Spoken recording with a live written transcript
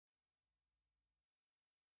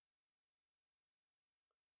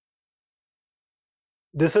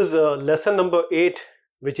This is lesson number 8,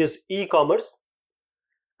 which is e-commerce,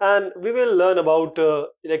 and we will learn about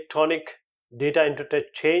electronic data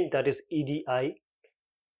interchange, that is EDI.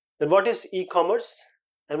 Then what is e-commerce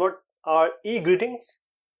and what are e-greetings?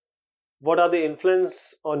 What are the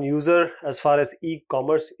influence on user as far as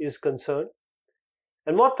e-commerce is concerned?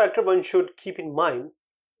 And what factor one should keep in mind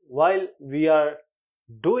while we are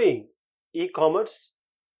doing e-commerce,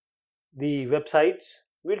 the websites.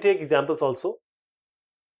 We'll take examples also.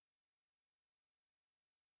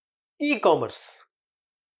 E-commerce.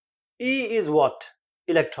 E is what?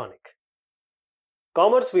 Electronic.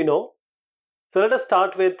 Commerce we know. So let us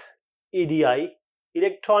start with EDI,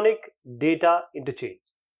 electronic data interchange.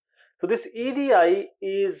 So this EDI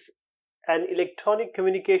is an electronic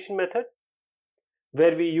communication method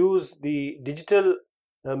where we use the digital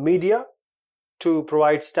media to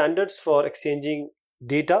provide standards for exchanging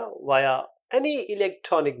data via any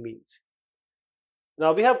electronic means.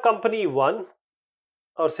 Now we have company 1,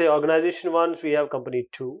 or say organization 1, we have company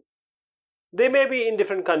 2. They may be in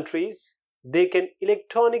different countries. They can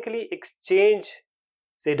electronically exchange,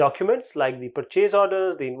 say, documents like the purchase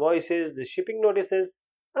orders, the invoices, the shipping notices,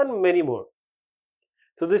 and many more.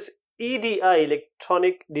 So this EDI,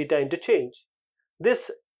 electronic data interchange,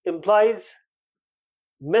 this implies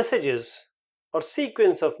messages or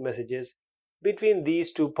sequence of messages between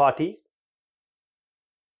these two parties.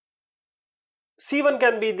 C1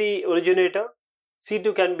 can be the originator,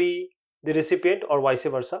 C2 can be the recipient, or vice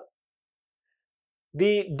versa.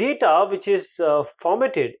 The data which is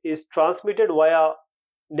formatted is transmitted via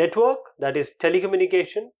network, that is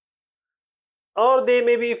telecommunication, or they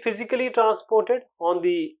may be physically transported on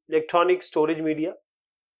the electronic storage media.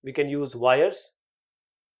 We can use wires.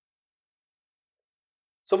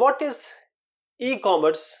 So what is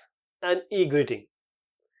e-commerce and e-greeting?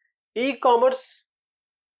 E-commerce,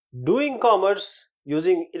 doing commerce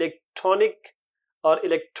using electronic or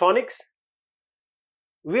electronics.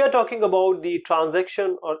 We are talking about the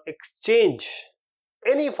transaction or exchange,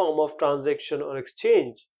 any form of transaction or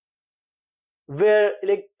exchange where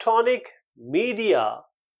electronic media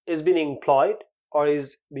is being employed or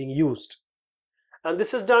is being used, and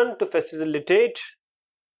this is done to facilitate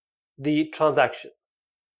the transaction.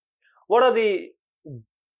 What are the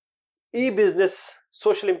e-business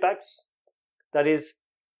social impacts? That is,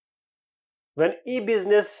 when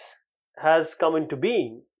e-business has come into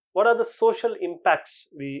being, what are the social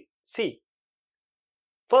impacts we see?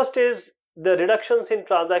 First is the reductions in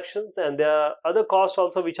transactions, and there are other costs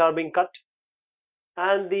also which are being cut,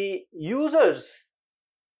 and the users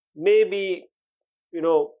may be,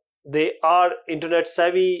 they are internet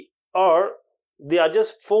savvy, or they are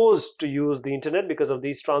just forced to use the internet because of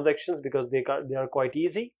these transactions, because they are quite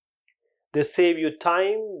easy. They save you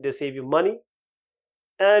time, they save you money,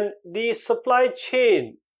 and the supply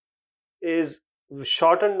chain is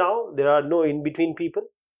shortened now. There are no in-between people.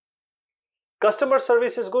 Customer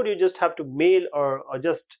service is good. You just have to mail or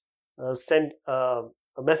just send a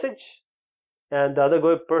message, and the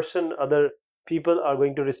other people are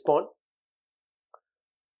going to respond.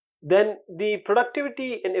 Then the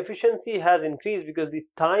productivity and efficiency has increased because the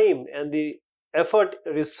time and the effort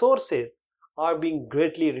resources are being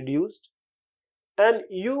greatly reduced, and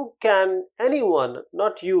anyone,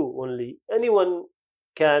 not you only, anyone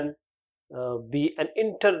can be an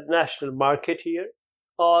international market here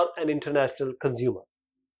or an international consumer.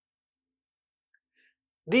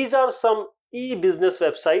 These are some e-business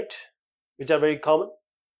websites which are very common.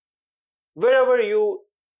 Wherever you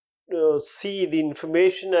see the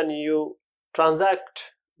information and you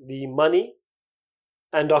transact the money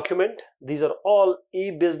and document, these are all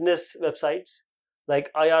e-business websites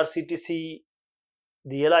like IRCTC,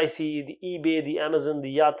 the LIC, the eBay, the Amazon,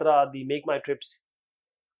 the Yatra, the Make My Trips.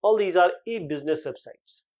 All these are e-business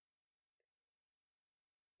websites.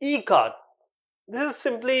 E-card. This is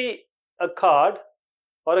simply a card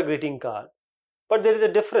or a greeting card, but there is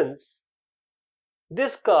a difference.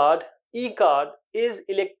 This card, e-card, is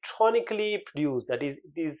electronically produced. That is,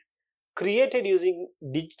 it is created using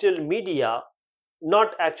digital media,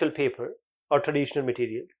 not actual paper or traditional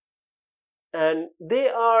materials. And they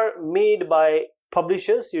are made by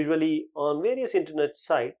publishers, usually on various internet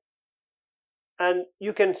sites. And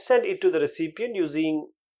you can send it to the recipient using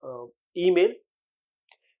email.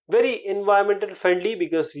 Very environmental friendly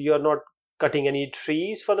because we are not cutting any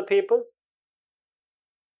trees for the papers.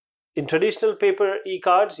 In traditional paper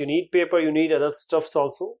e-cards, you need paper, you need other stuffs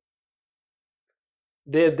also.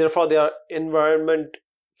 Therefore, they are environment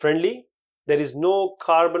friendly. There is no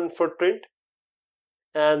carbon footprint.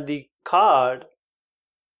 And the card,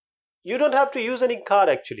 you don't have to use any card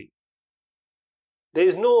actually. There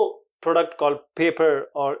is no product called paper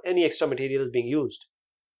or any extra material is being used.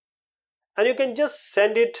 And you can just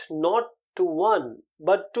send it not to one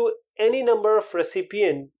but to any number of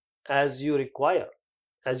recipient as you require,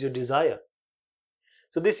 as you desire.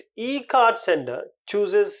 So this e-card sender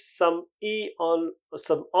chooses some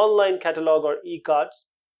online catalog or e-cards.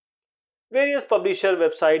 Various publisher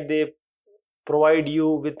website, they provide you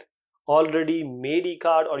with already made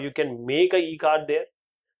e-card, or you can make a e-card there.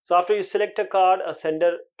 So after you select a card, a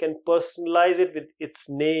sender can personalize it with its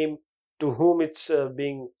name, to whom it's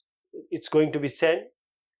going to be sent,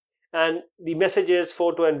 and the messages,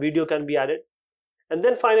 photo and video can be added. And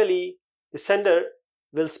then finally the sender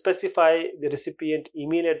will specify the recipient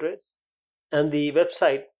email address, and the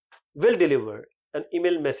website will deliver an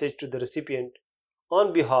email message to the recipient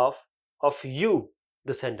on behalf of you,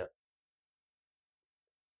 the sender.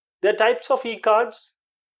 There are types of e-cards.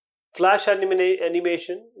 Flash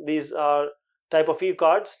animation, these are type of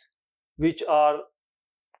e-cards which are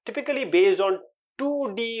typically based on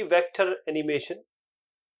 2D vector animation,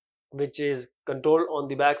 which is controlled on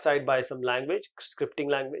the backside by some language, scripting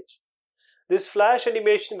language. This flash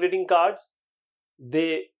animation greeting cards,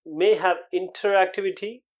 they may have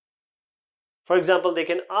interactivity. For example, they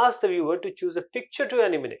can ask the viewer to choose a picture to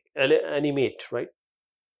animate, right?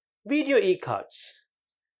 Video e-cards.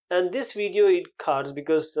 And this video e-cards,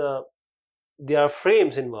 because there are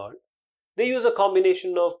frames involved, they use a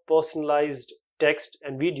combination of personalized text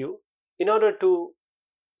and video in order to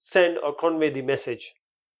send or convey the message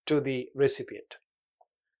to the recipient.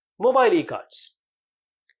 Mobile e-cards.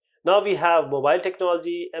 Now we have mobile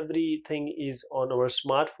technology, everything is on our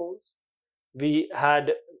smartphones. We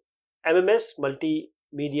had MMS,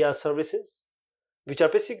 multimedia services, which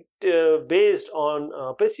are based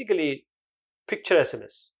on basically picture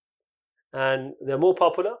SMS, and they're more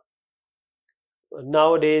popular.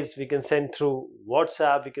 Nowadays we can send through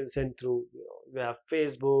WhatsApp, we can send through, we have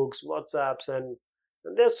Facebooks, WhatsApps, and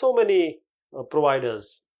there's so many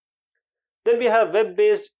providers. Then we have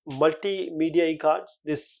web-based multimedia e-cards.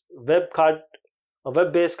 This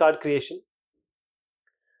web-based card creation.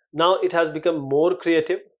 Now it has become more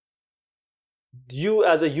creative. You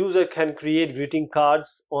as a user can create greeting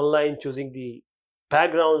cards online, choosing the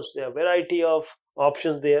backgrounds. There are a variety of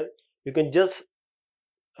options there. You can just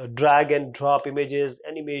drag and drop images,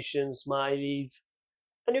 animations, smileys,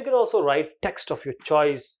 and you can also write text of your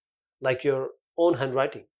choice, like your own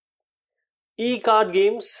handwriting. E-card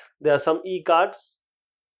games. There are some e-cards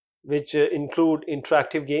which include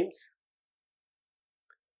interactive games.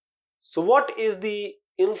 So what is the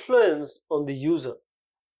influence on the user?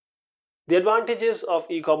 The advantages of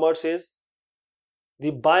e-commerce is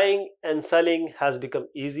the buying and selling has become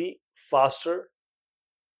easy, faster,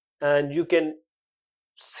 and you can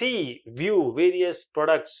view various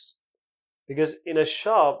products, because in a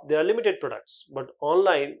shop there are limited products, but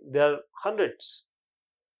online there are hundreds.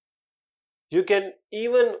 You can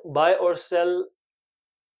even buy or sell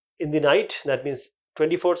in the night, that means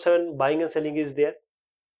 24/7 buying and selling is there,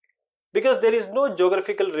 because there is no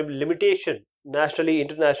geographical limitation. Nationally,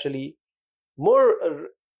 internationally, more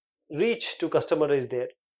reach to customer is there.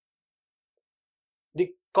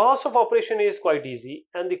 The cost of operation is quite easy,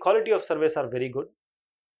 and the quality of service are very good,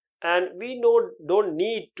 and we don't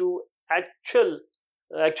need to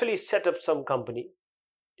actually set up some company.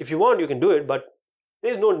 If you want, you can do it, but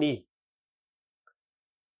there is no need.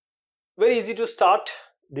 Very easy to start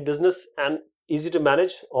the business and easy to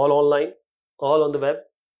manage, all online, all on the web.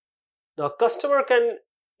 Now customer can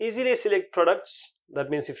easily select products. That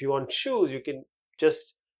means if you want shoes, you can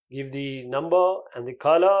just give the number and the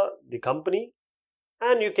color, the company,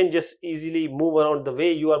 and you can just easily move around the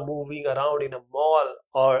way you are moving around in a mall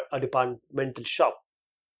or a departmental shop.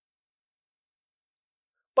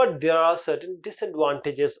 But there are certain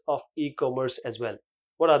disadvantages of e-commerce as well.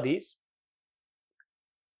 What are these?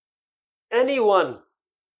 Anyone,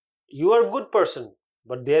 you are a good person,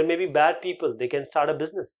 but there may be bad people. They can start a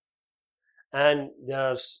business, and there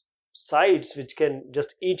are sites which can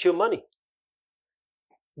just eat your money.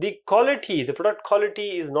 The product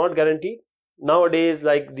quality is not guaranteed. Nowadays,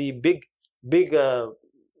 like the big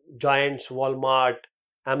giants, Walmart,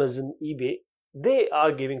 Amazon, eBay, they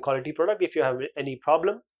are giving quality product. If you have any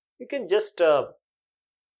problem, you can just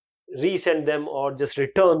resend them or just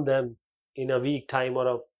return them in a week time or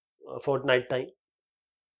a fortnight time.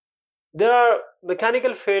 There are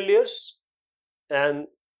mechanical failures, and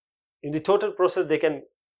in the total process they can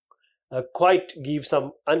quite give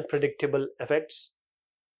some unpredictable effects,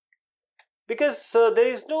 because there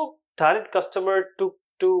is no direct customer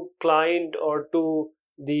to client or to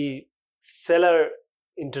the seller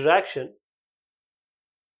interaction.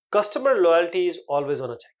 Customer loyalty is always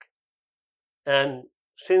on a check. And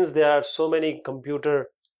since there are so many computer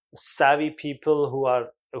savvy people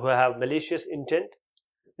who have malicious intent,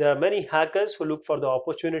 there are many hackers who look for the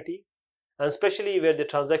opportunities, and especially where the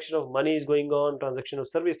transaction of money is going on, transaction of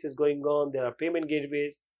services going on, there are payment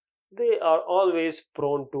gateways, they are always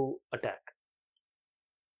prone to attack.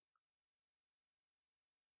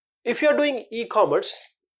 If you are doing e-commerce,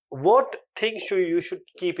 what things you should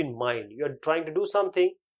keep in mind? You are trying to do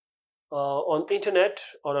something on internet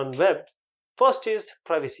or on web. First is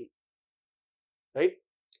privacy, right?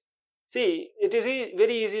 See, it is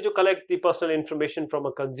very easy to collect the personal information from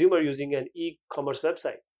a consumer using an e-commerce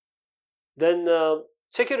website. Then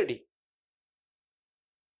security.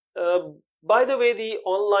 By the way, the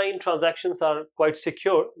online transactions are quite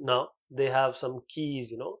secure now. They have some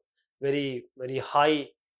keys, very high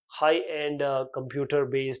end computer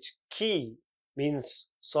based key, means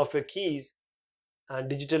software keys and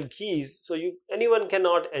digital keys. So anyone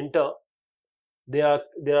cannot enter. They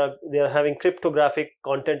are having cryptographic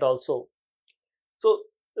content also. So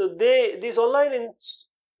these online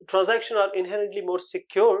transactions are inherently more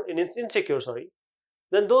insecure,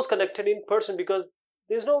 than those connected in person, because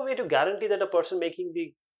there's no way to guarantee that a person making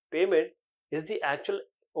the payment is the actual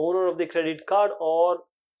owner of the credit card or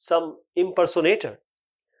some impersonator.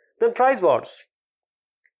 Then price wars.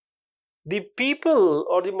 The people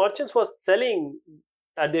or the merchants who are selling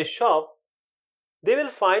at their shop, they will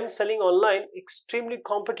find selling online extremely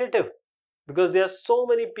competitive, because there are so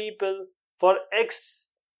many people. For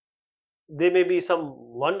X, there may be some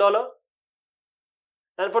 $1,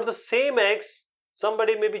 and for the same X,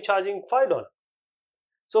 somebody may be charging $5.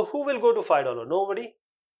 So who will go to $5? Nobody.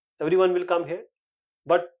 Everyone will come here,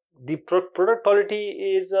 but the product quality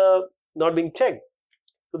is not being checked.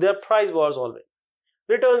 So there are price wars always.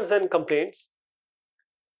 Returns and complaints.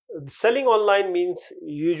 Selling online means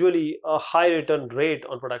usually a high return rate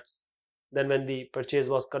on products. Then when the purchase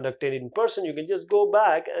was conducted in person, you can just go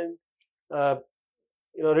back and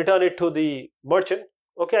return it to the merchant.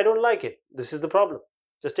 Okay, I don't like it. This is the problem.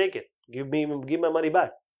 Just take it. Give my money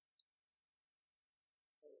back.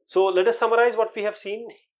 So let us summarize what we have seen.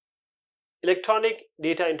 Electronic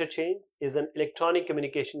data interchange is an electronic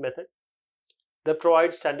communication method that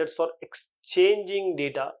provides standards for exchanging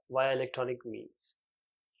data via electronic means.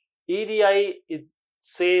 EDI, it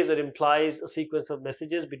says or implies a sequence of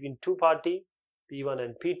messages between two parties, P1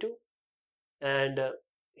 and P2, and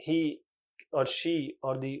he or she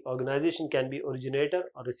or the organization can be originator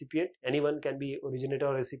or recipient. Anyone can be originator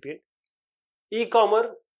or recipient. E-commerce,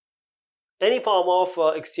 any form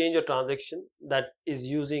of exchange or transaction that is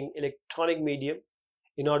using electronic medium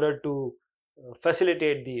in order to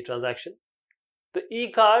facilitate the transaction. The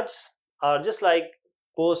e-cards are just like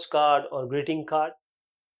postcard or greeting card,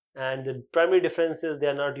 and the primary difference is they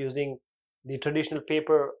are not using the traditional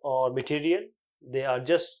paper or material. They are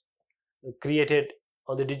just created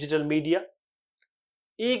on the digital media.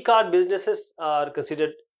 E-card businesses are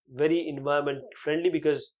considered very environment friendly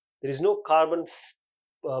because there is no carbon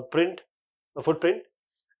footprint,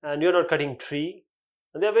 and you're not cutting tree,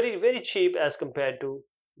 and they are very cheap as compared to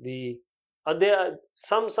the there are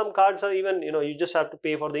some cards are even you just have to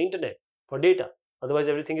pay for the internet for data, otherwise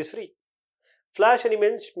everything is free. Flash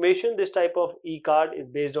animation, this type of e-card is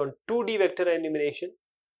based on 2D vector animation.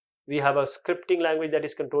 We have a scripting language that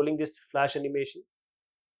is controlling this flash animation.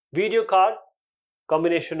 Video card,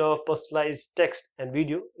 combination of personalized text and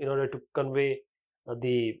video in order to convey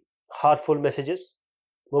the heartful messages.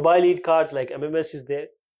 Mobile e-cards like MMS is there.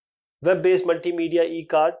 Web-based multimedia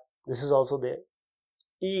e-card, this is also there.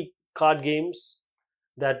 E-card games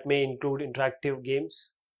that may include interactive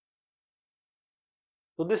games.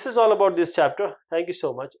 So this is all about this chapter. Thank you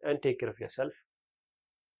so much and take care of yourself.